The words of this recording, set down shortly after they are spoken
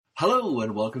Hello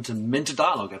and welcome to Minter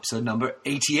Dialogue, episode number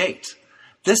 88.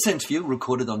 This interview,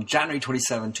 recorded on January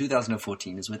 27,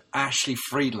 2014, is with Ashley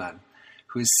Friedland,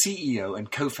 who is CEO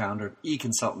and co-founder of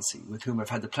eConsultancy, with whom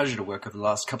I've had the pleasure to work over the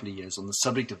last couple of years on the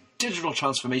subject of digital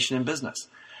transformation in business.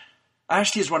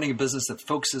 Ashley is running a business that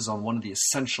focuses on one of the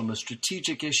essential, most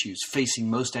strategic issues facing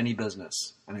most any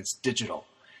business, and it's digital.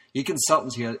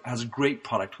 eConsultancy has a great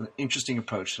product with an interesting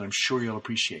approach that I'm sure you'll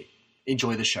appreciate.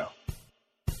 Enjoy the show.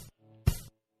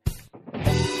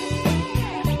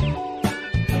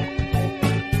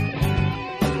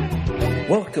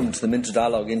 Welcome to the Minter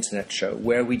Dialogue Internet Show,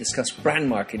 where we discuss brand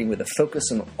marketing with a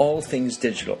focus on all things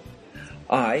digital.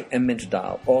 I am Minter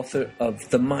Dial, author of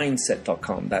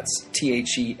TheMyndset.com, that's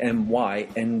TheMyndset,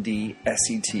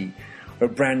 where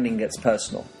branding gets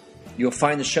personal. You'll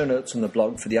find the show notes on the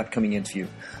blog for the upcoming interview.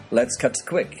 Let's cut to the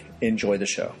quick. Enjoy the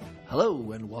show.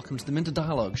 Hello and welcome to the Minter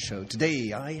Dialogue Show.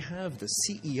 Today I have the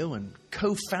CEO and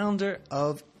co-founder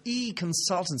of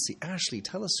eConsultancy. Ashley,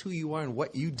 tell us who you are and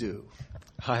what you do.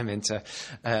 Hi, Minter.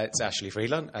 It's Ashley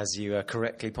Friedland, as you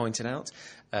correctly pointed out.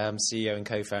 CEO and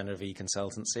co-founder of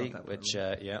eConsultancy, which,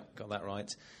 got that right,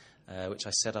 which I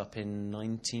set up in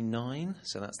 99,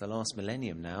 so that's the last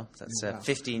millennium now. That's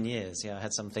 15 years. Yeah, I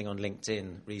had something on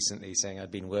LinkedIn recently saying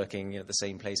I'd been working at the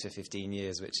same place for 15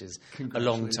 years, which is a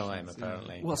long time,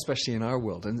 apparently. Yeah. Well, especially in our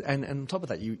world. And on top of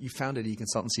that, you founded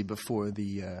eConsultancy before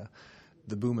the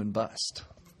boom and bust.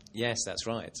 Yes, that's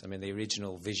right. I mean, the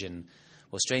original vision...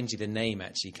 Well, strangely, the name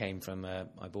actually came from,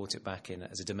 I bought it back in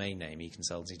as a domain name,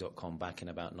 econsultancy.com, back in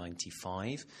about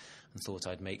 95, and thought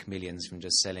I'd make millions from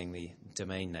just selling the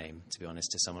domain name, to be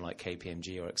honest, to someone like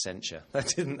KPMG or Accenture. That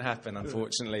didn't happen,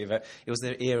 unfortunately, but it was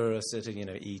the era of sort of,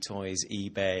 eToys,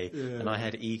 eBay, and I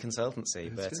had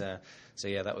eConsultancy, but so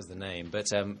yeah, that was the name.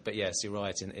 But yes, you're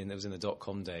right, it was in the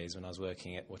 .com days when I was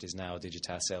working at what is now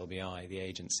Digitas LBI, the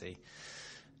agency.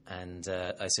 And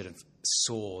I sort of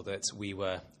saw that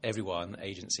everyone,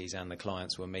 agencies and the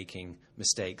clients, were making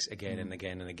mistakes again and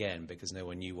again and again because no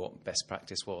one knew what best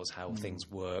practice was, how things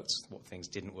worked, what things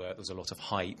didn't work. There was a lot of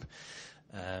hype.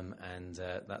 And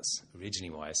that's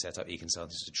originally why I set up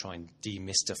eConsultancy, to try and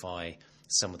demystify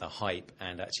some of the hype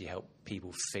and actually help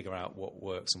people figure out what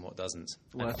works and what doesn't.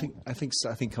 Well, I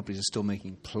think companies are still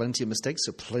making plenty of mistakes,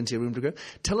 so plenty of room to grow.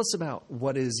 Tell us about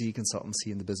what is eConsultancy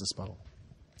in the business model.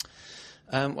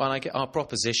 Our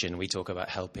proposition, we talk about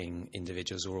helping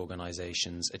individuals or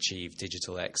organisations achieve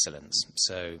digital excellence.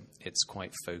 So it's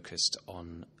quite focused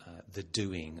on the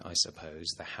doing, I suppose,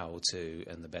 the how-to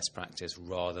and the best practice,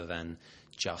 rather than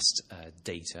just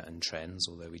data and trends,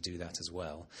 although we do that as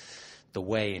well. The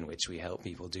way in which we help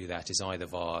people do that is either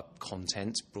via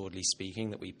content, broadly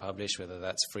speaking, that we publish, whether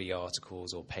that's free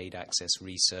articles or paid access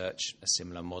research, a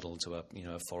similar model to a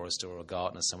Forrester or a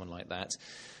Gartner, someone like that.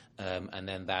 And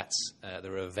then there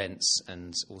are events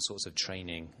and all sorts of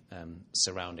training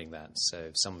surrounding that.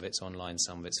 So some of it's online,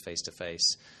 some of it's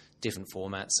face-to-face. Different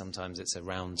formats. Sometimes it's a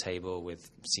round table with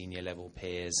senior-level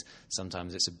peers.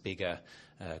 Sometimes it's a bigger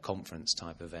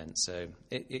conference-type event. So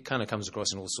it kind of comes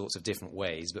across in all sorts of different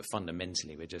ways, but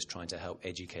fundamentally we're just trying to help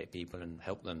educate people and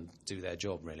help them do their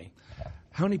job, really.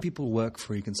 How many people work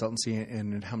for eConsultancy,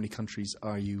 and in how many countries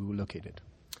are you located?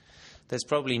 There's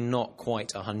probably not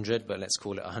quite 100, but let's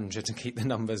call it 100 to keep the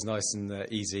numbers nice and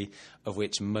easy, of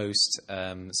which most,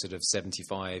 sort of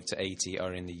 75 to 80,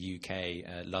 are in the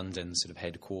UK, London sort of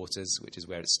headquarters, which is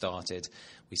where it started.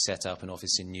 We set up an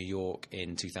office in New York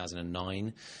in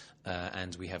 2009,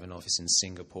 and we have an office in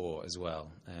Singapore as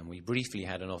well. We briefly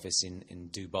had an office in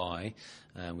Dubai.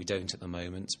 We don't at the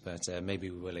moment, but maybe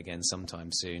we will again sometime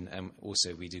soon.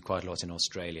 Also, we do quite a lot in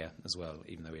Australia as well,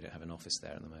 even though we don't have an office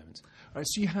there at the moment. All right,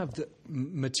 so you have the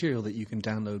material that you can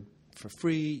download for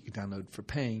free, you can download for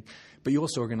paying, but you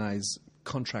also organize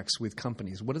contracts with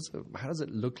companies. How does it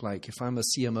look like if I'm a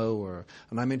CMO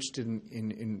and I'm interested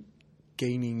in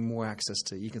gaining more access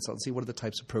to eConsultancy? What are the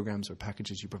types of programs or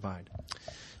packages you provide?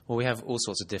 Well, we have all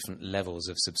sorts of different levels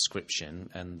of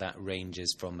subscription, and that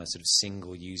ranges from a sort of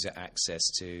single user access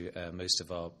to most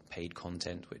of our paid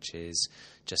content, which is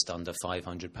just under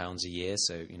 £500 a year.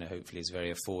 So, hopefully it's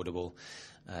very affordable.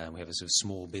 We have a sort of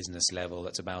small business level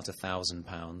that's about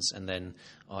 £1,000, and then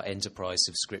our enterprise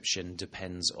subscription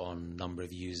depends on number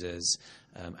of users,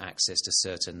 access to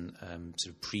certain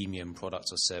sort of premium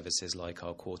products or services like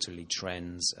our quarterly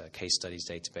trends, case studies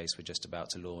database we're just about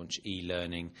to launch,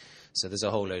 e-learning. So there's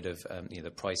a whole load of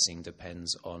the pricing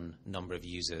depends on number of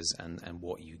users and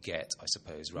what you get, I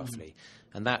suppose, roughly.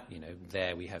 And that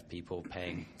there we have people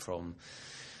paying from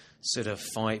sort of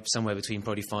somewhere between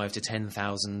probably 5 to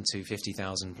 10,000 to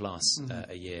 50,000 plus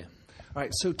a year. All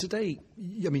right. So today,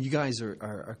 you guys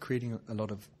are creating a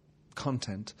lot of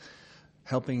content,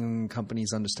 helping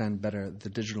companies understand better the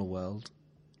digital world.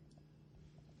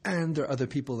 And there are other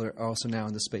people that are also now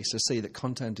in the space to say that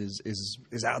content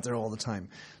is out there all the time.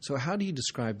 So how do you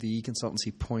describe the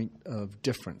e-consultancy point of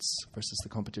difference versus the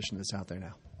competition that's out there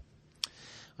now?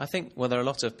 I think, well, there are a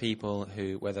lot of people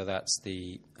who, whether that's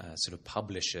the sort of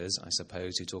publishers, I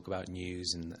suppose, who talk about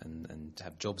news and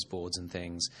have jobs boards and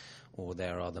things, or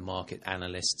there are the market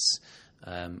analysts,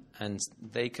 and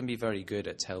they can be very good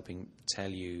at helping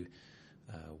tell you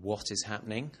what is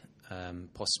happening,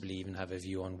 possibly even have a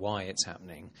view on why it's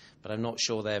happening. But I'm not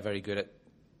sure they're very good at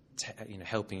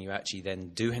helping you actually then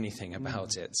do anything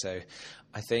about it. So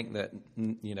I think that,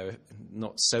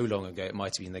 not so long ago, it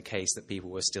might have been the case that people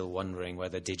were still wondering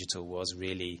whether digital was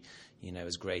really,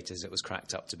 as great as it was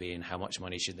cracked up to be, and how much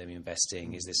money should they be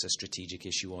investing? Is this a strategic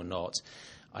issue or not?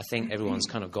 I think everyone's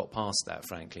kind of got past that,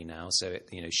 frankly, now. So,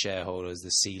 shareholders,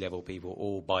 the C-level people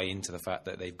all buy into the fact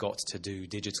that they've got to do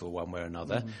digital one way or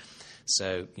another.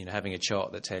 So, having a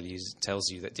chart that tells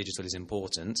you that digital is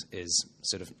important is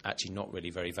sort of actually not really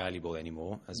very valuable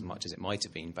anymore, as much as it might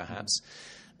have been, perhaps.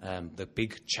 The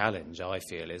big challenge, I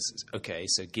feel, is, okay,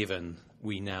 so given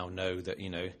we now know that,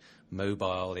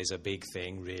 mobile is a big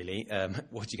thing, really,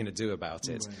 what are you going to do about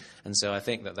it? Right. And so I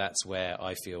think that that's where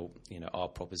I feel, our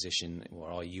proposition or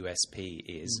our USP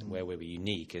is, where we're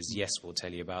unique, is yes, we'll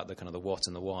tell you about the kind of the what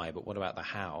and the why, but what about the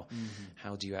how?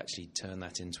 How do you actually turn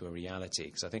that into a reality?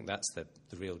 Because I think that's the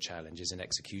real challenge, is an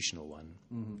executional one.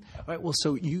 All right, well,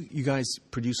 so you guys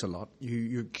produce a lot,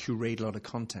 you curate a lot of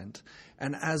content,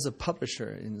 and as a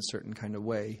publisher in a certain kind of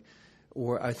way,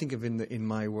 or I think of in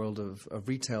my world of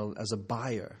retail as a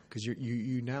buyer, because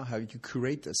you now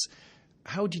curate this.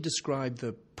 How would you describe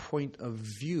the point of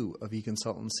view of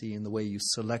e-consultancy in the way you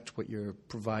select what you're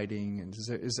providing? And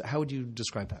how would you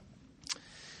describe that?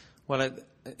 Well,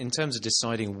 in terms of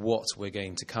deciding what we're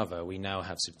going to cover, we now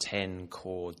have sort of 10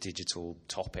 core digital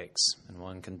topics, and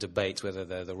one can debate whether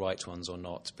they're the right ones or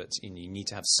not, but you need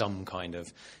to have some kind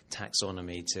of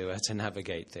taxonomy to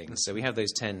navigate things. So we have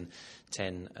those 10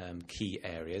 key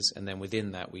areas, and then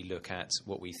within that we look at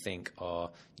what we think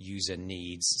are user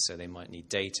needs. So they might need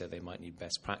data, they might need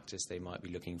best practice, they might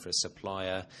be looking for a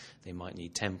supplier, they might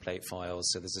need template files.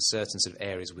 So there's a certain sort of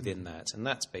areas within that, and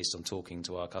that's based on talking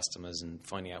to our customers and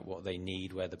finding out what they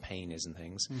need, where the pain is and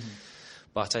things.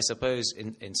 But I suppose,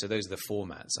 so those are the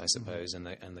formats, I suppose, and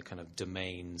the kind of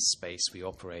domain space we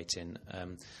operate in.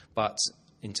 But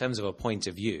in terms of a point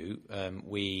of view,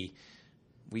 we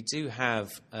do have,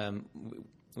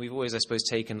 we've always, I suppose,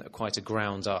 taken quite a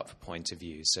ground-up point of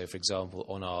view. So, for example,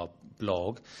 on our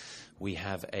blog, we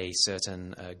have a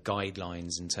certain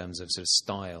guidelines in terms of sort of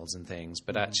styles and things,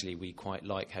 but actually we quite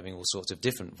like having all sorts of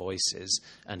different voices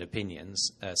and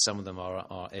opinions. Some of them are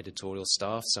our editorial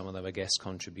staff, some of them are guest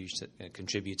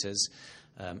contributors.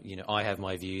 I have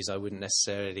my views. I wouldn't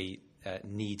necessarily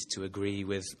need to agree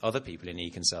with other people in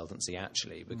e-consultancy,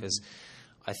 actually, because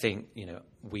I think,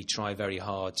 we try very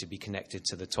hard to be connected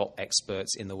to the top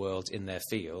experts in the world in their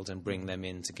field and bring them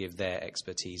in to give their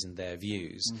expertise and their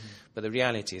views. But the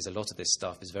reality is a lot of this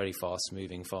stuff is very fast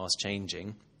moving, fast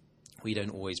changing. We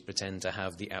don't always pretend to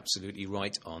have the absolutely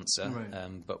right answer,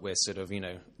 but we're sort of,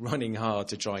 running hard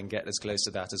to try and get as close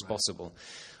to that as possible.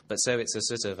 But so it's a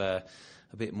sort of a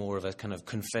bit more of a kind of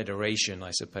confederation,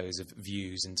 I suppose, of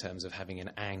views in terms of having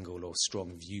an angle or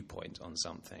strong viewpoint on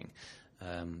something.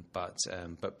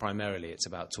 But primarily it's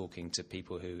about talking to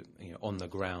people who, on the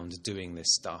ground doing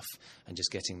this stuff and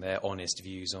just getting their honest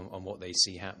views on what they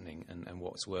see happening and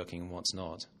what's working and what's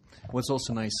not. What's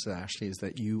also nice, Ashley, is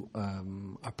that you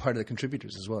are part of the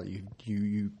contributors as well.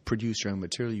 You produce your own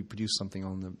material, you produce something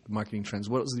on the marketing trends.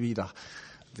 What would be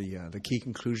the key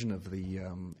conclusion of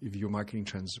your marketing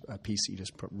trends piece that you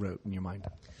just wrote in your mind?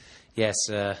 Yes,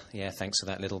 thanks for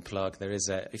that little plug. There is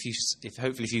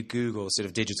hopefully if you Google sort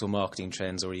of digital marketing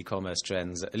trends or e-commerce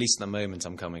trends, at least at the moment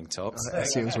I'm coming top. I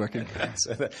see it was working.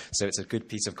 So it's a good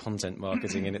piece of content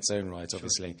marketing in its own right,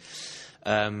 obviously.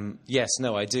 I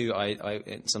do.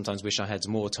 I sometimes wish I had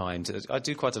more time. I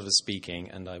do quite a lot of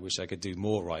speaking, and I wish I could do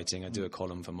more writing. I do a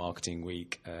column for Marketing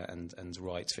Week and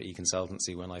write for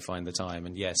e-consultancy when I find the time.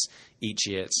 And yes, each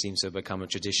year it seems to have become a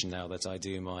tradition now that I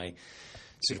do my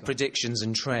sort of predictions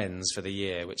and trends for the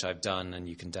year, which I've done, and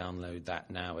you can download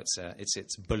that now.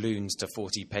 It's ballooned to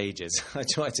 40 pages. I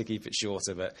try to keep it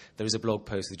shorter, but there is a blog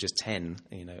post with just 10,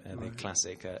 the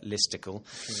classic listicle.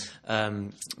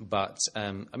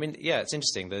 It's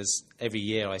interesting. There's every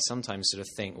year I sometimes sort of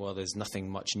think, well, there's nothing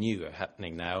much new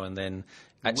happening now, and then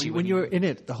actually when you're in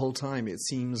it the whole time, it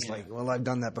seems like, well, I've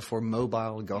done that before.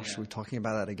 Mobile, gosh, we're talking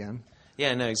about that again.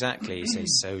 Yeah, no, exactly. You say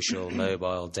social,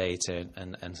 mobile, data,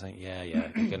 and think,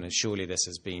 surely this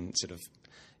has been sort of,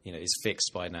 is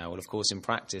fixed by now. Well, of course, in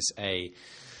practice,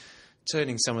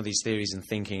 turning some of these theories and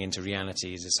thinking into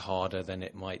realities is harder than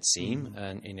it might seem,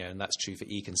 and that's true for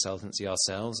e-consultancy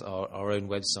ourselves. Our own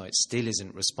website still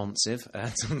isn't responsive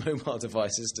to mobile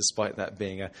devices, despite that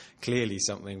being clearly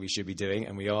something we should be doing,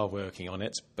 and we are working on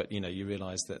it. But you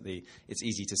realise that it's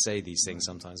easy to say these things,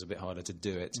 sometimes a bit harder to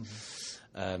do it.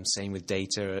 Same with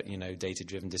data,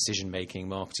 data-driven decision-making,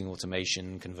 marketing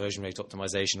automation, conversion rate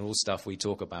optimization, all stuff we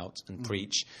talk about and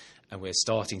preach, and we're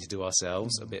starting to do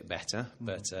ourselves a bit better.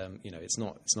 But it's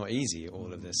not easy,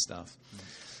 all of this stuff.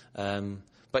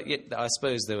 But yet, I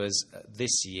suppose there was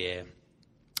this year,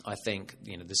 I think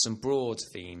there's some broad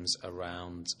themes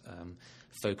around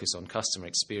focus on customer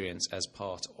experience as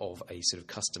part of a sort of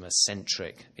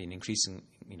customer-centric, in increasing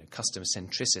customer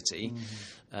centricity,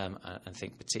 and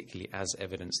think particularly as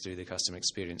evidenced through the customer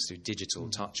experience through digital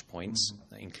touch points,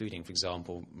 including, for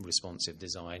example, responsive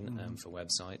design for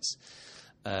websites.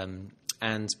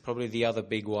 And probably the other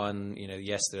big one,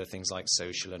 yes, there are things like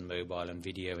social and mobile and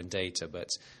video and data, but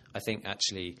I think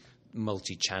actually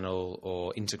multi-channel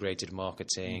or integrated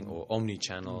marketing or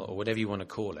omni-channel or whatever you want to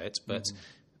call it, but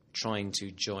trying to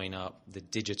join up the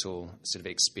digital sort of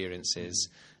experiences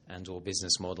and or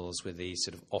business models with the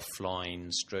sort of offline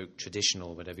stroke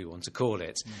traditional, whatever you want to call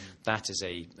it. That is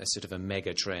a sort of a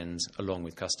mega trend, along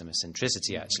with customer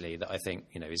centricity, actually, that I think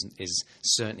is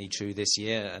certainly true this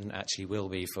year and actually will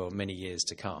be for many years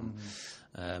to come.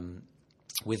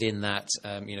 Within that,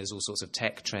 there's all sorts of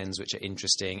tech trends which are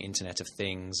interesting, Internet of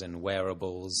Things and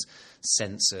wearables,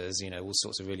 sensors, all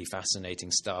sorts of really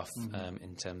fascinating stuff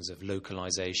in terms of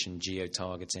localization,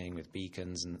 geo-targeting with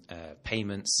beacons and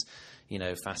payments.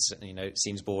 It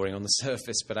seems boring on the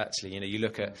surface, but actually, you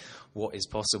look at what is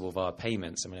possible via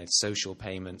payments. I mean, social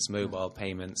payments, mobile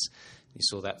payments. You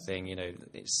saw that thing,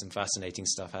 it's some fascinating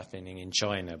stuff happening in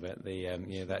China, but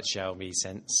that Xiaomi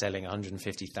selling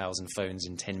 150,000 phones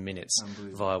in 10 minutes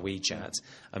via WeChat.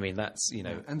 I mean, that's,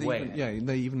 and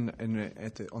they even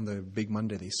on the big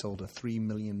Monday, they sold a 3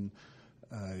 million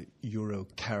euro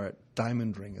carat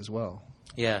diamond ring as well.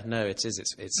 Yeah, no, it is.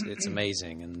 It's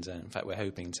amazing. And in fact, we're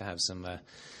hoping to have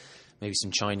maybe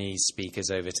some Chinese speakers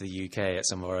over to the UK at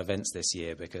some of our events this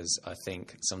year, because I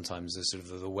think sometimes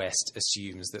the West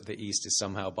assumes that the East is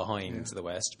somehow behind the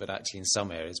West, but actually in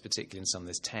some areas, particularly in some of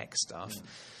this tech stuff,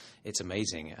 it's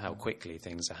amazing how quickly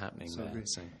things are happening there.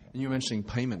 So. And you're mentioning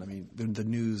payment. I mean, the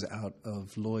news out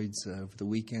of Lloyd's over the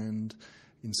weekend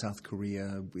in South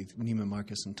Korea with Neiman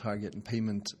Marcus and Target and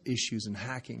payment issues and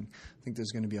hacking. I think there's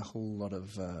going to be a whole lot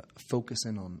of focus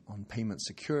in on payment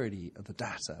security of the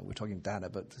data. We're talking data,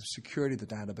 but the security of the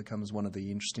data becomes one of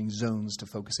the interesting zones to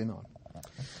focus in on.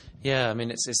 Yeah, I mean,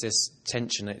 it's this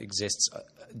tension that exists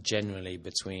generally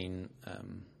between,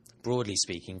 broadly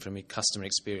speaking, from a customer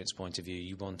experience point of view,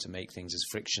 you want to make things as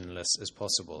frictionless as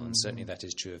possible, and certainly that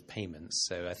is true of payments.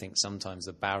 So I think sometimes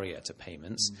the barrier to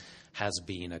payments has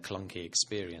been a clunky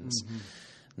experience.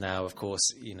 Now, of course,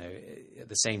 at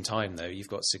the same time, though, you've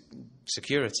got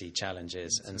security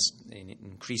challenges, and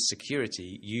increased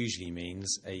security usually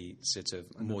means a sort of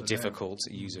more difficult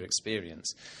user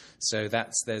experience. So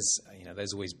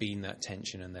there's always been that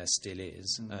tension, and there still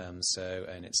is.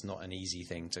 And it's not an easy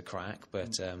thing to crack,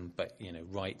 but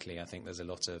rightly, I think there's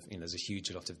a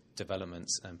huge lot of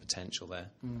developments and potential there.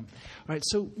 All right,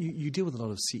 so you deal with a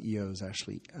lot of CEOs,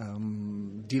 actually,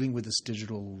 dealing with this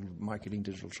digital marketing,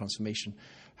 digital transformation.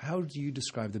 How do you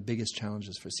describe the biggest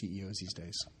challenges for CEOs these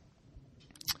days?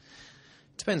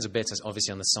 Depends a bit,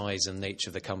 obviously, on the size and nature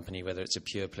of the company, whether it's a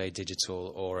pure play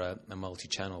digital or a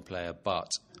multi-channel player.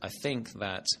 But I think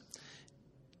that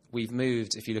we've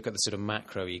moved, if you look at the sort of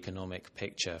macroeconomic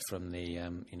picture from the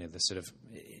sort of,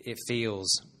 it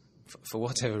feels, for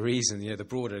whatever reason, the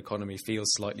broader economy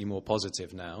feels slightly more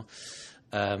positive now.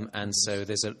 And so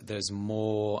there's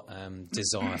more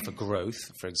desire for growth,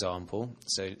 for example.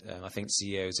 So I think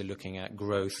CEOs are looking at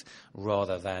growth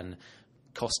rather than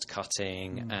cost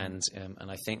cutting, and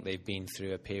I think they've been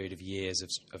through a period of years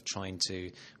of trying to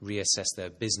reassess their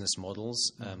business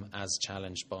models as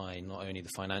challenged by not only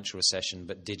the financial recession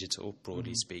but digital,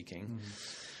 broadly speaking.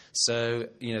 So,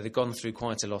 they've gone through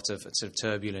quite a lot of sort of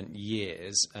turbulent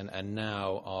years and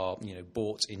now are,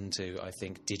 bought into, I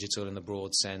think, digital in the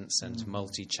broad sense and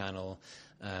multi-channel.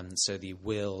 So the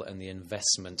will and the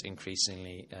investment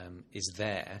increasingly is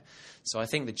there. So I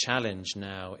think the challenge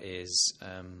now is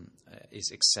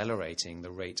accelerating the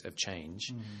rate of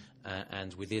change,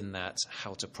 and within that,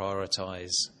 how to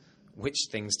prioritize which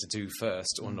things to do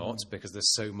first or not, because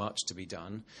there's so much to be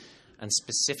done. And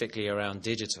specifically around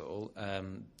digital,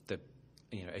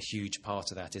 a huge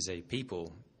part of that is a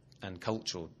people and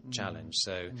cultural challenge.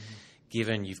 So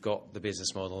given you've got the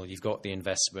business model, you've got the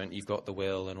investment, you've got the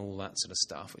will and all that sort of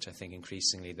stuff, which I think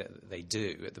increasingly that they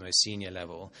do at the most senior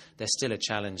level, there's still a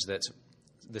challenge that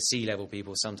the C-level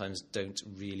people sometimes don't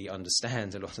really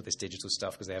understand a lot of this digital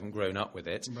stuff because they haven't grown up with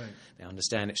it. Right. They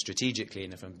understand it strategically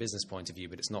and from a business point of view,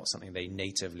 but it's not something they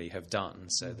natively have done.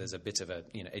 So there's a bit of a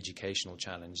educational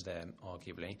challenge there,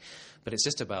 arguably. But it's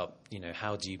just about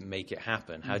how do you make it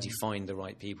happen? How do you find the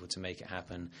right people to make it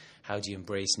happen? How do you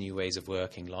embrace new ways of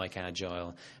working, like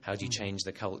Agile? How do you change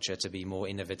the culture to be more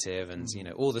innovative and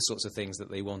all the sorts of things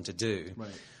that they want to do? Right.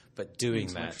 But doing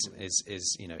that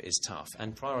is tough,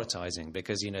 and prioritizing,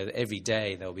 because every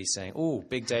day they'll be saying, "Oh,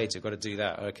 big data, got to do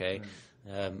that." Okay,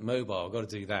 mobile, got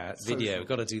to do that. Video,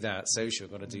 got to do that. Social,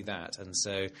 got to do that. And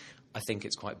so, I think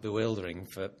it's quite bewildering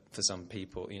for some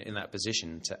people in that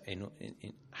position to in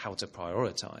how to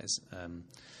prioritize.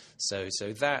 So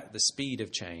that the speed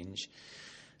of change,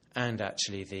 and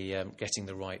actually the getting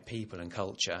the right people and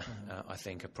culture, I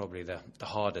think, are probably the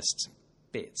hardest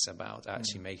bits about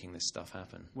actually making this stuff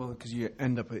happen. Well, because you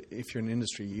end up, if you're in an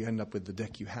industry, you end up with the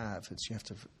deck you have. You have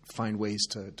to find ways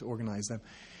to organize them.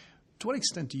 To what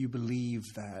extent do you believe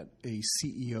that a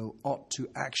CEO ought to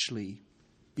actually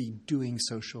be doing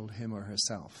social him or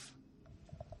herself?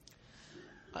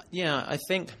 I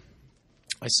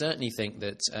certainly think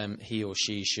that he or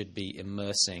she should be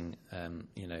immersing,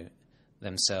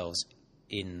 themselves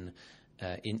in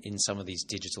some of these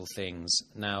digital things.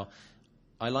 Now,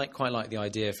 I quite like the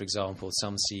idea, for example,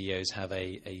 some CEOs have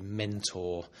a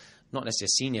mentor, not necessarily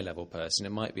a senior level person.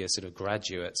 It might be a sort of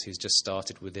graduate who's just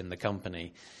started within the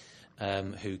company,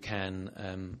 who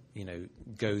can,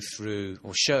 go through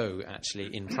or show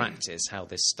actually in practice how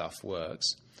this stuff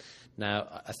works.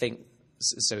 Now, I think,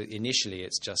 so initially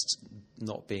it's just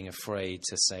not being afraid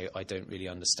to say, I don't really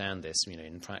understand this,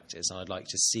 in practice, and I'd like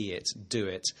to see it, do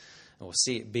it, or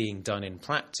see it being done in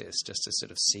practice, just to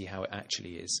sort of see how it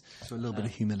actually is. So a little bit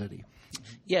of humility.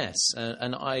 Yes,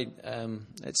 and I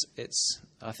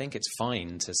think it's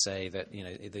fine to say that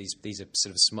these are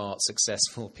sort of smart,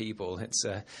 successful people. It's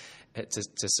to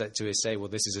say, well,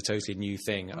 this is a totally new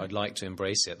thing. Right. I'd like to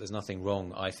embrace it. There's nothing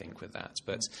wrong, I think, with that.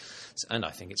 And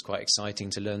I think it's quite exciting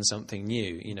to learn something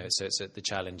new. So the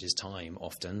challenge is time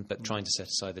often, but trying to set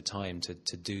aside the time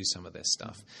to do some of this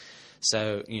stuff.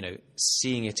 So,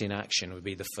 seeing it in action would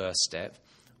be the first step.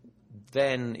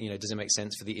 Then, does it make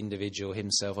sense for the individual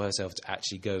himself or herself to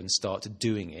actually go and start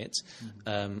doing it?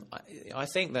 I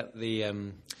think that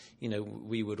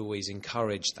we would always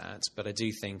encourage that, but I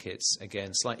do think it's,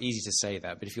 again, slightly easy to say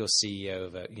that. But if you're CEO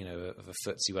of a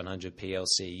FTSE 100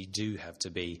 PLC, you do have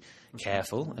to be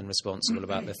careful and responsible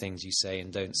about the things you say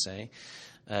and don't say.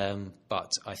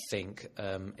 But I think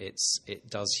it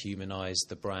does humanise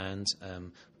the brand.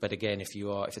 But again, if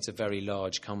it's a very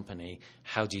large company,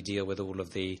 how do you deal with all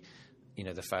of the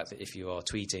the fact that if you are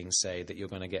tweeting, say, that you're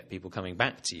going to get people coming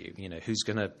back to you, who's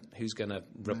going to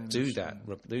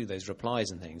do those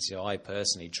replies and things. I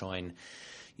personally try and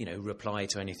reply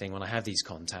to anything when I have these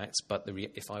contacts, but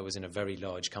if I was in a very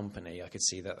large company, I could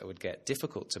see that would get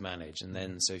difficult to manage. And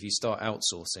then, so if you start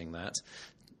outsourcing that,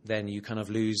 then you kind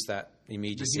of lose that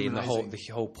immediacy and the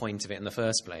whole point of it in the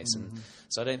first place. And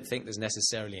so I don't think there's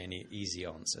necessarily any easy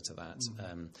answer to that,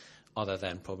 other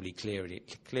than probably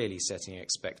clearly setting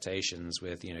expectations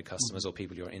with customers or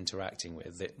people you're interacting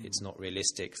with, that it's not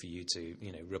realistic for you to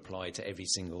reply to every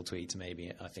single tweet.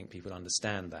 Maybe I think people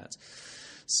understand that.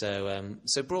 So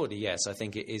broadly, yes, I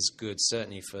think it is good,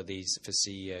 certainly for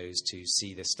CEOs to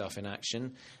see this stuff in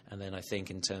action. And then I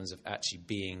think in terms of actually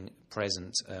being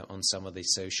present on some of the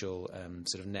social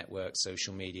sort of networks,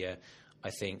 social media, I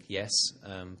think yes,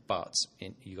 but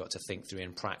you got to think through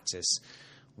in practice,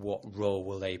 what role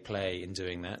will they play in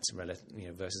doing that,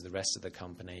 versus the rest of the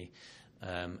company.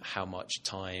 How much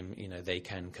time they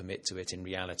can commit to it in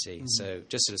reality. So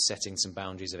just sort of setting some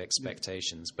boundaries of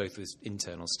expectations, both with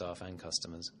internal staff and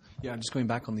customers. Yeah, just going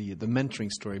back on the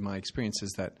mentoring story, my experience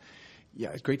is that,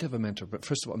 it's great to have a mentor, but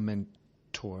first of all, a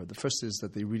mentor. The first is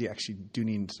that they really actually do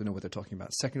need to know what they're talking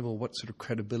about. Second of all, what sort of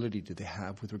credibility do they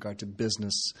have with regard to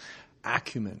business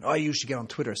acumen? Oh, you should get on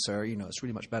Twitter, sir. It's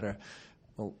really much better.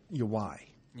 Well, your why.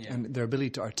 Yeah. And their ability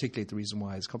to articulate the reason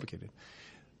why is complicated.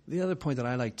 The other point that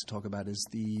I like to talk about is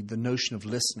the notion of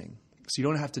listening. So you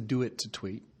don't have to do it to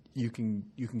tweet. You can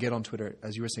get on Twitter,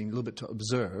 as you were saying, a little bit to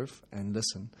observe and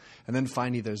listen. And then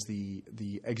finally there's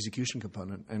the execution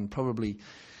component. And probably,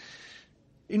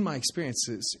 in my experience,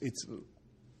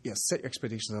 set your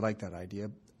expectations. I like that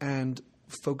idea. And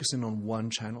focusing on one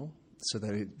channel. so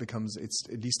that it's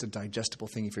at least a digestible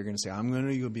thing. If you're going to say, I'm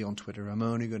only going to be on Twitter, I'm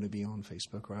only going to be on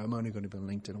Facebook, or I'm only going to be on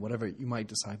LinkedIn, or whatever you might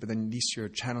decide, but then at least you're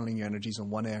channeling your energies on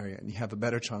one area, and you have a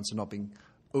better chance of not being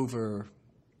over,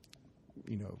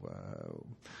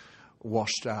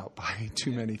 washed out by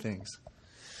too many things.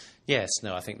 Yes,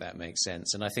 no, I think that makes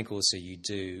sense. And I think also you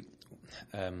do,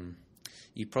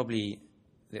 you probably,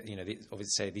 obviously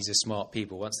say these are smart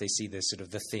people. Once they see this sort of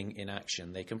the thing in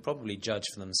action, they can probably judge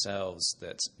for themselves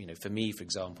that, for me, for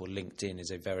example, LinkedIn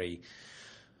is a very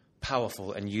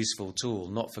powerful and useful tool,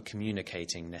 not for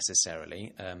communicating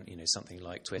necessarily. Something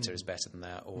like Twitter is better than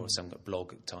that, or some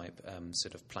blog type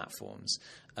sort of platforms,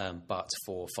 but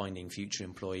for finding future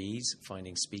employees,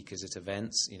 finding speakers at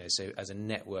events, so as a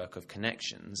network of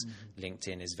connections,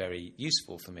 LinkedIn is very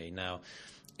useful for me. Now,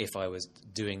 if I was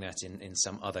doing that in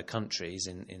some other countries,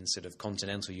 in sort of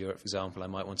continental Europe, for example, I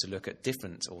might want to look at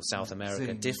different, or South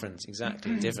America,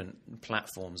 different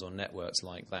platforms or networks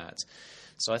like that.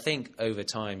 So I think over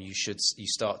time you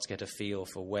start to get a feel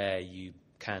for where you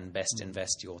can best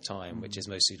invest your time, which is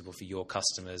most suitable for your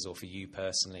customers or for you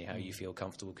personally, how you feel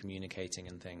comfortable communicating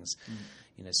and things.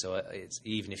 So it's,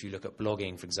 even if you look at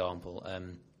blogging, for example,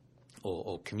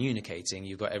 or communicating,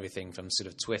 you've got everything from sort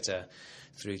of Twitter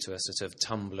through to a sort of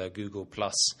Tumblr, Google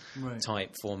Plus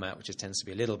type format, which tends to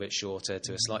be a little bit shorter,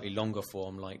 to a slightly longer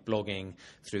form like blogging,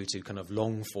 through to kind of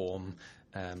long form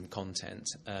content.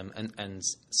 And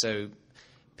so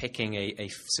picking a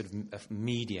sort of a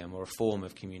medium or a form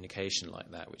of communication like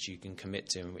that, which you can commit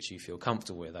to and which you feel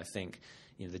comfortable with, I think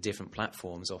the different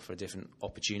platforms offer different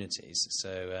opportunities.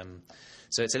 So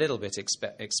it's a little bit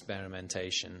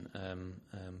experimentation,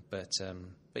 but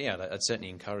yeah, I'd certainly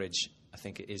encourage. I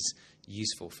think it is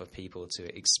useful for people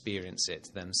to experience it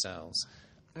themselves.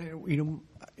 This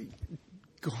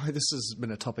has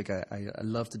been a topic I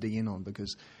love to dig in on,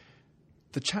 because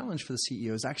the challenge for the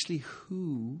CEO is actually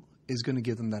who is going to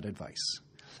give them that advice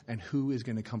and who is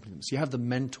going to accompany them. So you have the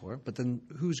mentor, but then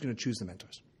who's going to choose the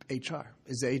mentors? HR.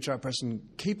 Is the HR person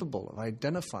capable of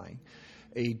identifying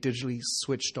a digitally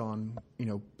switched on,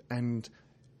 and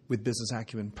with business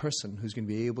acumen person who's going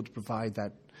to be able to provide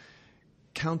that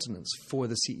countenance for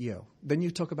the CEO? Then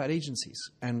you talk about agencies,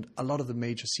 and a lot of the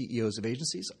major CEOs of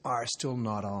agencies are still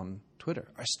not on Twitter,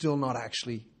 are still not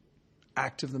actually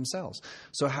active themselves.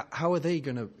 So how are they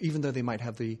going to, even though they might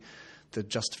have the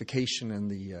justification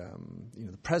and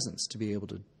the presence to be able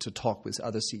to talk with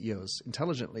other CEOs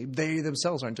intelligently, they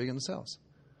themselves aren't doing it themselves.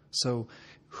 So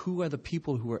who are the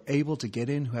people who are able to get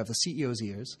in, who have the CEO's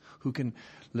ears, who can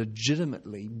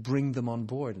legitimately bring them on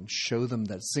board and show them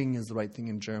that Xing is the right thing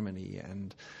in Germany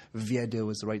and Viedo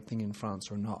is the right thing in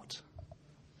France, or not?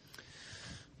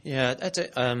 Yeah,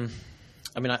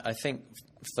 I think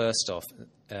first off,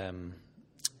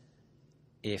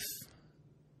 if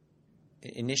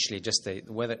initially just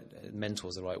whether mentor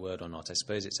is the right word or not, I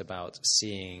suppose it's about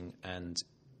seeing and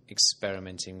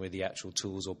experimenting with the actual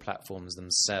tools or platforms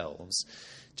themselves,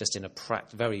 just in a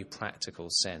very practical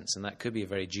sense. And that could be a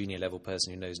very junior level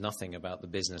person who knows nothing about the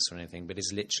business or anything, but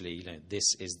is literally,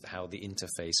 this is how the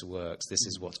interface works, this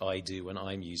is what I do when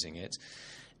I'm using it.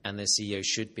 And the CEO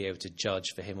should be able to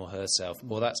judge for him or herself,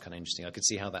 well, that's kind of interesting. I could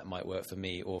see how that might work for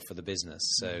me or for the business.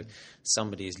 So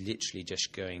somebody is literally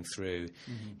just going through,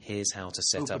 here's how to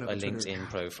set up a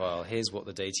LinkedIn profile, here's what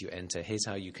the data you enter, here's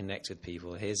how you connect with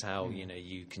people, here's how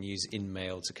you can use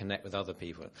InMail to connect with other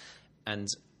people. And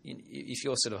if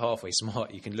you're sort of halfway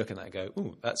smart, you can look at that and go,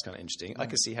 ooh, that's kind of interesting. I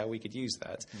could see how we could use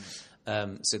that.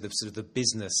 So the sort of the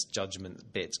business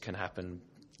judgment bit can happen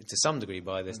to some degree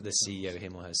by the CEO,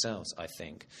 him or herself, I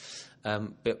think.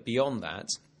 But beyond that,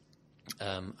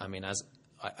 as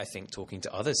I think talking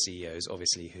to other CEOs,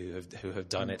 obviously, who have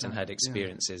done it and had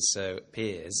experiences, so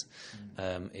peers,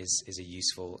 is a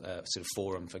useful sort of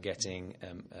forum for getting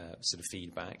sort of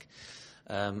feedback.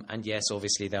 And yes,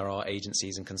 obviously there are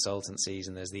agencies and consultancies,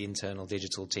 and there's the internal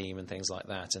digital team and things like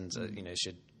that, and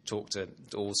should talk to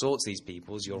all sorts of these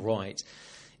people. You're right.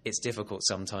 It's difficult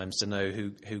sometimes to know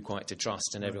who quite to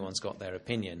trust, and everyone's got their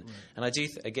opinion. And I do,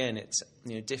 again, it's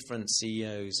different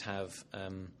CEOs have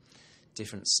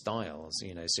different styles.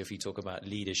 So if you talk about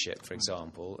leadership, for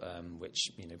example,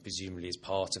 which presumably is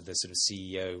part of the sort of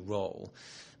CEO role,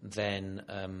 then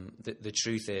the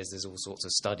truth is there's all sorts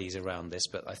of studies around this.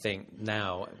 But I think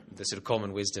now the sort of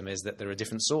common wisdom is that there are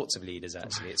different sorts of leaders.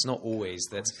 Actually, it's not always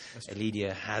that a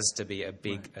leader has to be a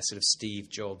sort of Steve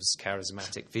Jobs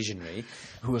charismatic visionary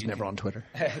who was never on Twitter.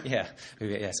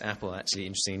 Yes, Apple actually,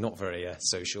 interestingly, not very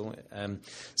social.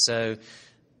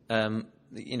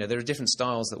 There are different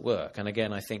styles that work, and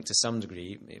again, I think to some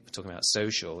degree, if we're talking about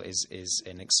social, is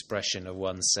an expression of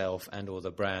oneself and or the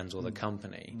brand or the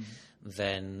company.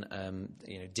 then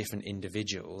different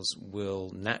individuals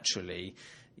will naturally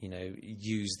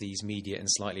use these media in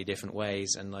slightly different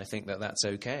ways, and I think that that's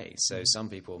okay. So some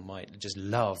people might just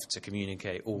love to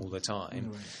communicate all the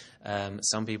time.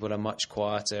 Some people are much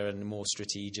quieter and more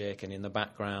strategic and in the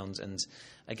background. And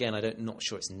again, I'm not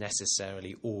sure it's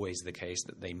necessarily always the case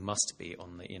that they must be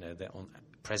on they're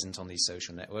present on these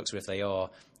social networks, or if they are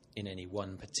in any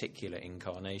one particular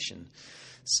incarnation.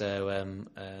 So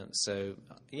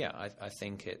I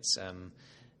think it's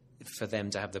for them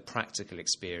to have the practical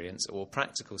experience or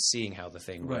practical seeing how the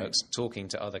thing works, talking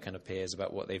to other kind of peers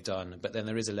about what they've done. But then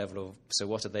there is a level of, so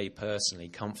what are they personally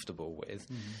comfortable with?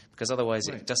 Because otherwise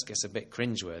it just gets a bit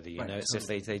cringeworthy, It's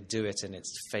totally. If they do it and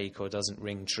it's fake or doesn't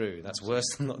ring true. That's worse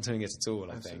than not doing it at all,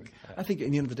 I think. I think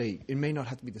at the end of the day, it may not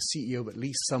have to be the CEO, but at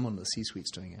least someone in the C-suite's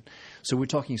doing it. So we're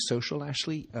talking social,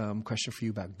 Ashley. Question for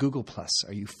you about Google+.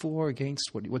 Are you for or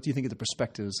against? What do you think of the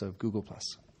perspectives of Google+?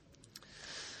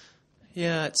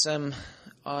 Yeah, it's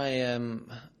I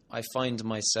find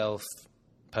myself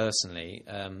personally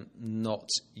not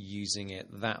using it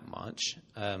that much,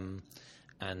 and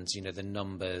the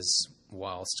numbers,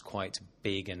 whilst quite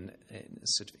big and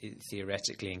sort of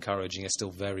theoretically encouraging, are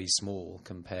still very small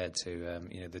compared to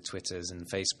the Twitters and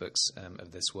Facebooks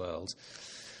of this world.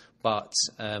 But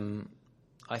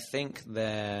I think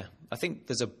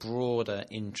there's a broader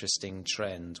interesting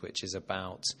trend which is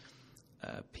about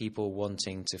people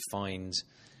wanting to find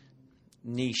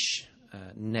niche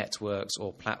networks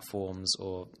or platforms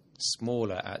or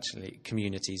smaller, actually,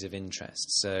 communities of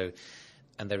interest. So,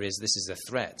 and this is a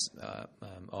threat,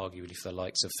 arguably, for the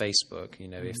likes of Facebook.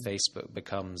 If Facebook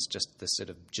becomes just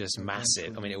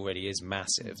massive, I mean, it already is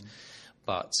massive.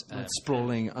 But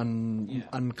sprawling,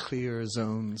 unclear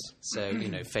zones. So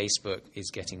Facebook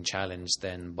is getting challenged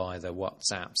then by the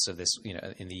WhatsApps of this,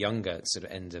 in the younger sort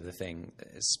of end of the thing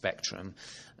spectrum,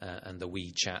 and the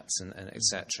WeChats and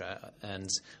etc. And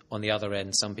on the other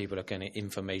end, some people are getting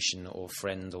information or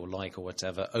friend or like or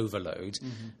whatever overload,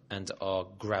 and are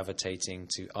gravitating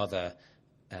to other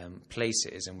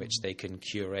places in which they can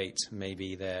curate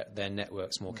maybe their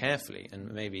networks more carefully.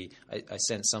 And maybe I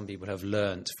sense some people have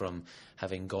learnt from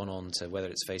having gone on to, whether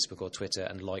it's Facebook or Twitter,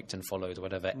 and liked and followed or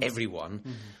whatever,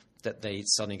 everyone, that they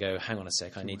suddenly go, hang on a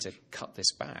sec, I need to cut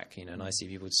this back. And I see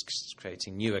people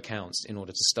creating new accounts in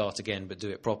order to start again, but do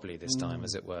it properly this time,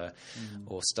 as it were,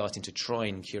 or starting to try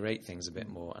and curate things a bit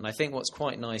more. And I think what's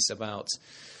quite nice about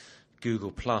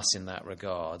Google Plus in that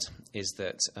regard is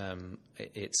that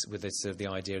it's with the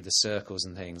idea of the circles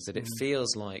and things, that it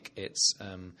feels like it's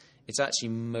actually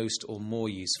most or more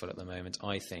useful at the moment,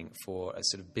 I think, for a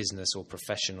sort of business or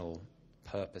professional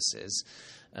purposes,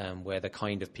 where the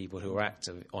kind of people who are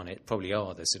active on it probably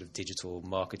are the sort of digital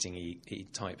marketing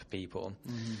type people.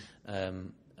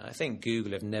 I think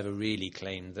Google have never really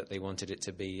claimed that they wanted it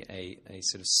to be a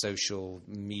sort of social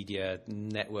media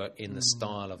network in the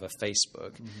style of a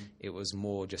Facebook. It was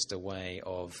more just a way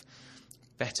of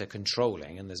better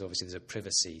controlling, and there's a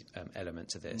privacy element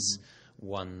to this,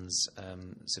 one's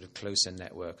sort of closer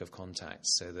network of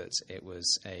contacts, so that it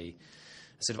was a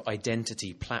sort of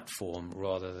identity platform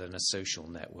rather than a social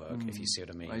network, if you see what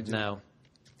I mean. Now,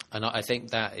 and I think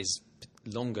that is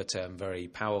longer term very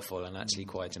powerful and actually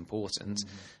quite important,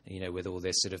 with all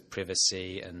this sort of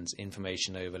privacy and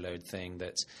information overload thing,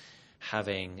 that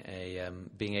having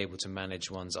being able to manage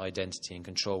one's identity and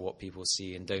control what people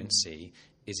see and don't see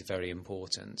is very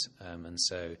important. And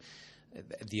so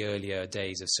the earlier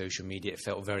days of social media, it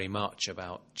felt very much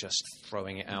about just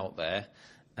throwing it out there,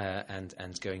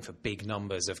 and going for big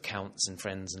numbers of counts and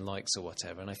friends and likes or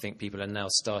whatever. And I think people are now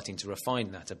starting to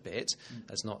refine that a bit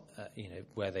as not,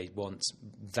 where they want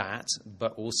that,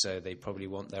 but also they probably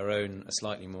want their own, a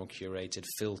slightly more curated,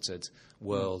 filtered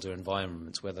world or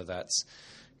environment, whether that's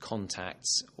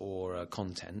contacts or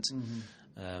content.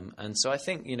 And so I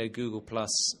think, Google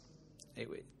Plus, it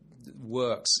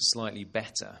works slightly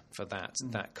better for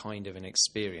that kind of an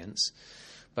experience.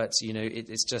 But,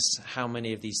 it's just how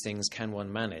many of these things can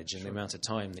one manage and the amount of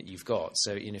time that you've got.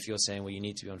 So, if you're saying, well, you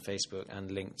need to be on Facebook and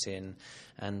LinkedIn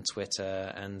and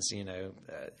Twitter and,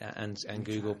 and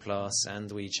Google Plus and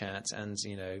WeChat and,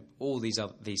 all these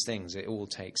things, it all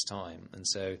takes time. And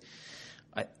so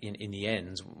in the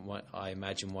end, I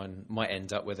imagine one might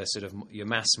end up with a sort of your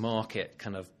mass market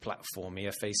kind of platformy,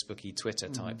 a Facebooky, Twitter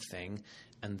type thing,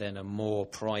 and then a more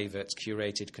private,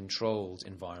 curated, controlled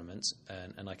environment.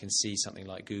 And I can see something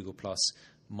like Google Plus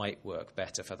might work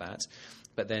better for that.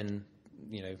 But then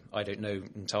I don't know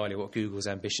entirely what Google's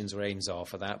ambitions or aims are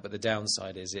for that, but the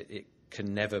downside is it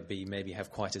can never be maybe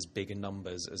have quite as big a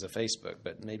numbers as a Facebook,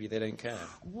 but maybe they don't care.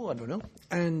 Well, I don't know.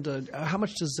 And how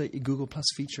much does Google Plus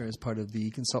feature as part of the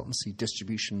consultancy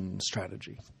distribution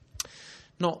strategy?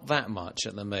 Not that much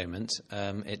at the moment.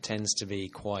 It tends to be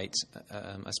quite,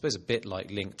 I suppose, a bit like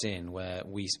LinkedIn, where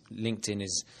LinkedIn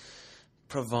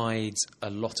provides a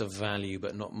lot of value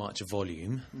but not much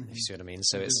volume, if you see what I mean.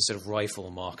 So it's a sort of rifle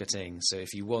marketing. So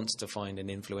if you want to find an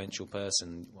influential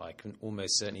person, I can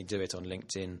almost certainly do it on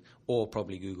LinkedIn or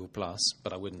probably Google+,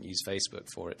 but I wouldn't use Facebook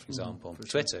for it, for example. For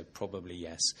sure. Twitter, probably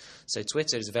yes. So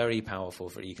Twitter is very powerful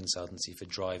for e-consultancy for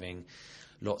driving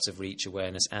lots of reach,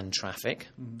 awareness and traffic.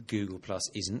 Google Plus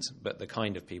isn't, but the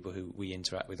kind of people who we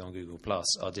interact with on Google Plus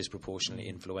are disproportionately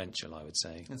influential, I would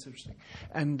say. That's interesting.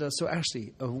 And so,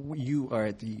 Ashley, you are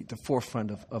at the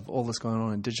forefront of all this going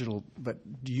on in digital, but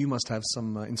you must have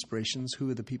some inspirations.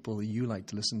 Who are the people that you like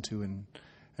to listen to and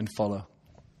follow?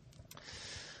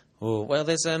 Oh, well,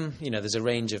 there's there's a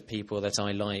range of people that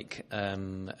I like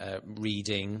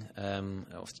reading.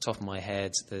 Off the top of my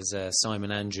head, there's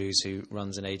Simon Andrews, who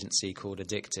runs an agency called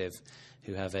Addictive,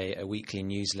 who have a weekly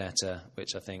newsletter,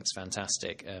 which I think is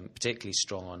fantastic, particularly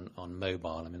strong on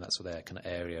mobile. I mean, that's their kind of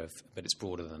area, but it's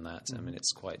broader than that. I mean,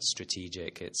 it's quite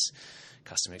strategic. It's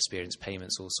customer experience,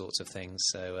 payments, all sorts of things.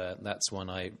 So that's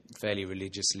one I fairly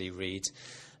religiously read.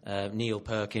 Neil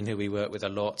Perkin, who we work with a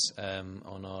lot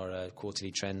on our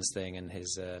quarterly trends thing, and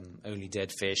his Only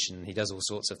Dead Fish, and he does all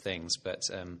sorts of things. But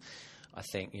I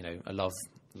think I love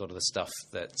a lot of the stuff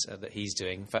that he's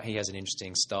doing. In fact, he has an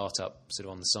interesting startup sort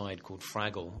of on the side called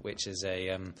Fraggle, which is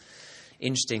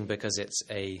interesting because it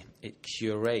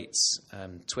curates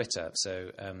Twitter.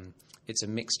 So it's a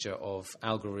mixture of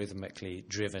algorithmically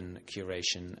driven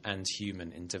curation and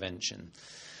human intervention.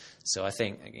 So I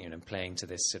think, playing to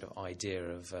this sort of idea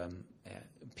of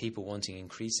people wanting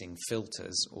increasing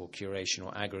filters or curation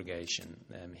or aggregation,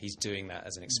 he's doing that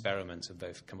as an experiment of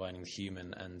both combining the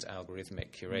human and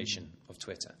algorithmic curation of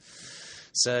Twitter.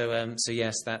 So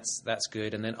yes, that's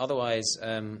good. And then otherwise,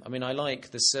 I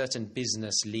like the certain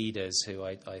business leaders who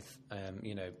I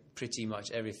pretty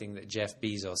much everything that Jeff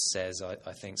Bezos says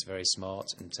I think is very smart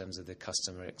in terms of the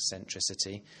customer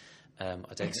eccentricity.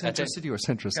 Eccentricity or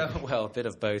centricity? Well, a bit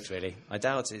of both, really. I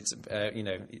doubt it's,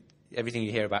 everything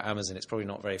you hear about Amazon, it's probably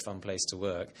not a very fun place to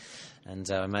work. And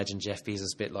I imagine Jeff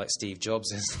Bezos, a bit like Steve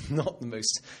Jobs, is not the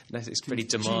most, it's pretty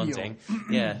demanding.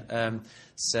 Yeah. But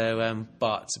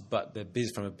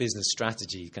from a business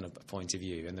strategy kind of point of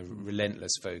view, and the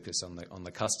relentless focus on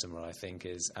the customer, I think,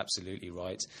 is absolutely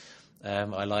right.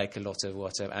 I like a lot of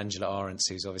what Angela Ahrendts,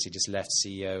 who's obviously just left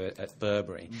CEO at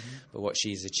Burberry, but what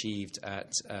she's achieved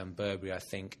at Burberry, I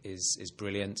think, is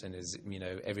brilliant, and is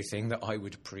everything that I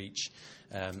would preach.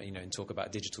 And talk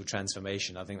about digital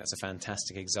transformation. I think that's a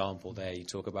fantastic example there. You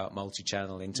talk about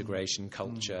multi-channel integration,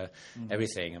 culture,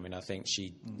 everything. I mean, I think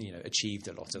she achieved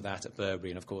a lot of that at Burberry,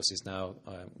 and of course is now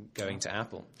going to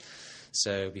Apple. So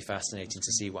it'll be fascinating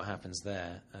to see what happens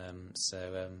there.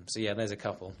 So yeah, there's a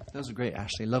couple. Those are great,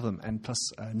 Ashley. Love them. And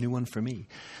plus, a new one for me.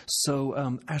 So,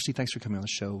 Ashley, thanks for coming on the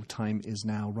show. Time is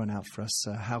now run out for us.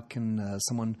 How can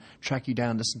someone track you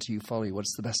down, listen to you, follow you?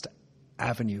 What's the best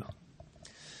avenue?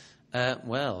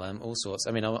 All sorts.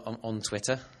 I mean, I'm on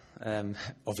Twitter.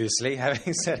 Obviously,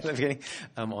 having said at the beginning,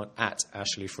 I'm on at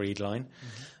Ashley Friedlein.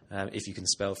 If you can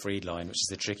spell Friedlein, which is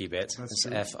the tricky bit. It's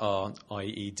Friedlein.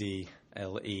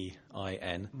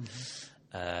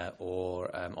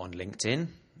 Or on LinkedIn.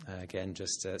 Again,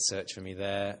 just search for me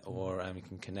there, or you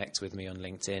can connect with me on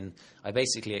LinkedIn. I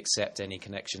basically accept any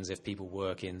connections if people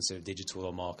work in sort of digital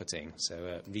or marketing.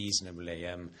 So reasonably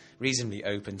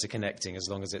open to connecting as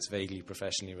long as it's vaguely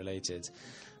professionally related.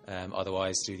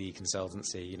 Otherwise, through the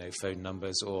e-consultancy, phone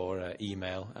numbers or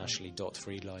email,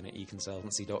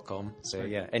 ashley.friedlein@econsultancy.com. So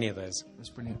yeah, any of those. That's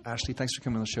brilliant. Ashley, thanks for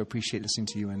coming on the show. Appreciate listening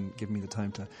to you and giving me the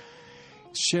time to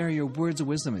share your words of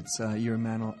wisdom. It's you're a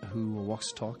man who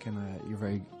walks the talk, and you're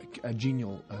very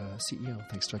genial CEO.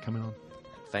 Thanks for coming on.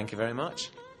 Thank you very much.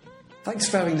 Thanks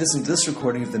for having listened to this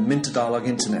recording of the Minter Dialogue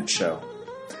Internet Show.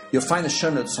 You'll find the show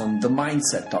notes on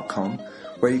themindset.com,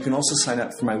 where you can also sign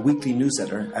up for my weekly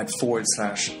newsletter at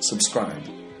 /subscribe.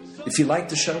 If you like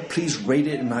the show, please rate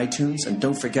it in iTunes, and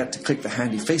don't forget to click the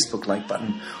handy Facebook like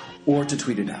button or to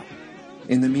tweet it out.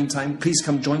 In the meantime, please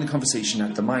come join the conversation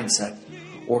at The Mindset,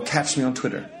 or catch me on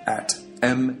Twitter at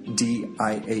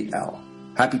MDIAL.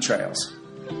 Happy trails.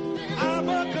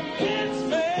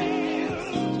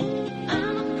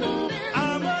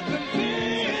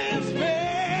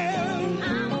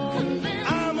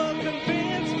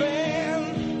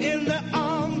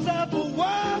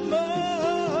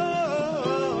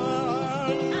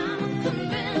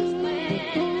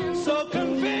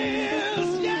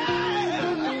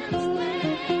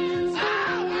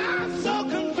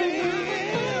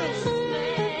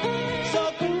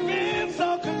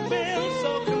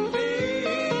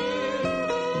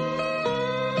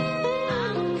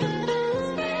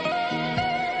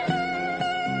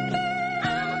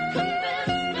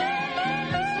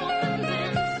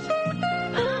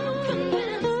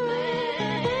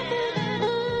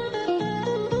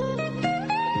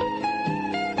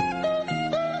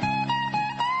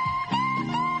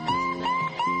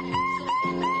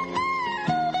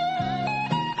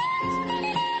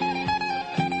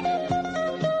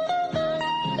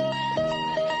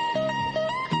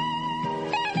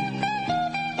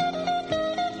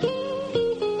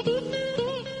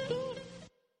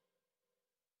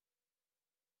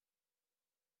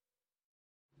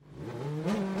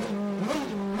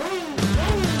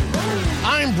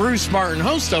 I'm Bruce Martin,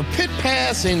 host of Pit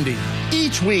Pass Indy.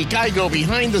 Each week, I go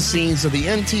behind the scenes of the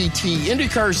NTT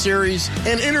IndyCar Series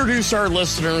and introduce our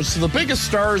listeners to the biggest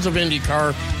stars of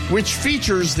IndyCar, which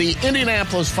features the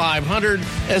Indianapolis 500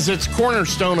 as its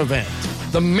cornerstone event.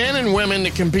 The men and women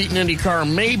that compete in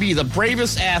IndyCar may be the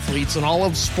bravest athletes in all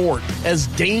of sport, as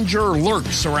danger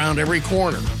lurks around every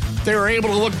corner. They are able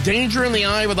to look danger in the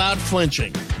eye without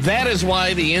flinching. That is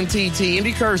why the NTT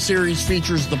IndyCar Series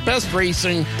features the best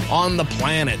racing on the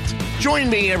planet. Join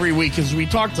me every week as we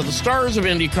talk to the stars of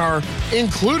IndyCar,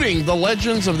 including the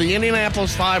legends of the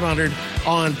Indianapolis 500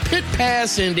 on Pit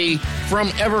Pass Indy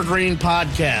from Evergreen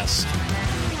Podcast.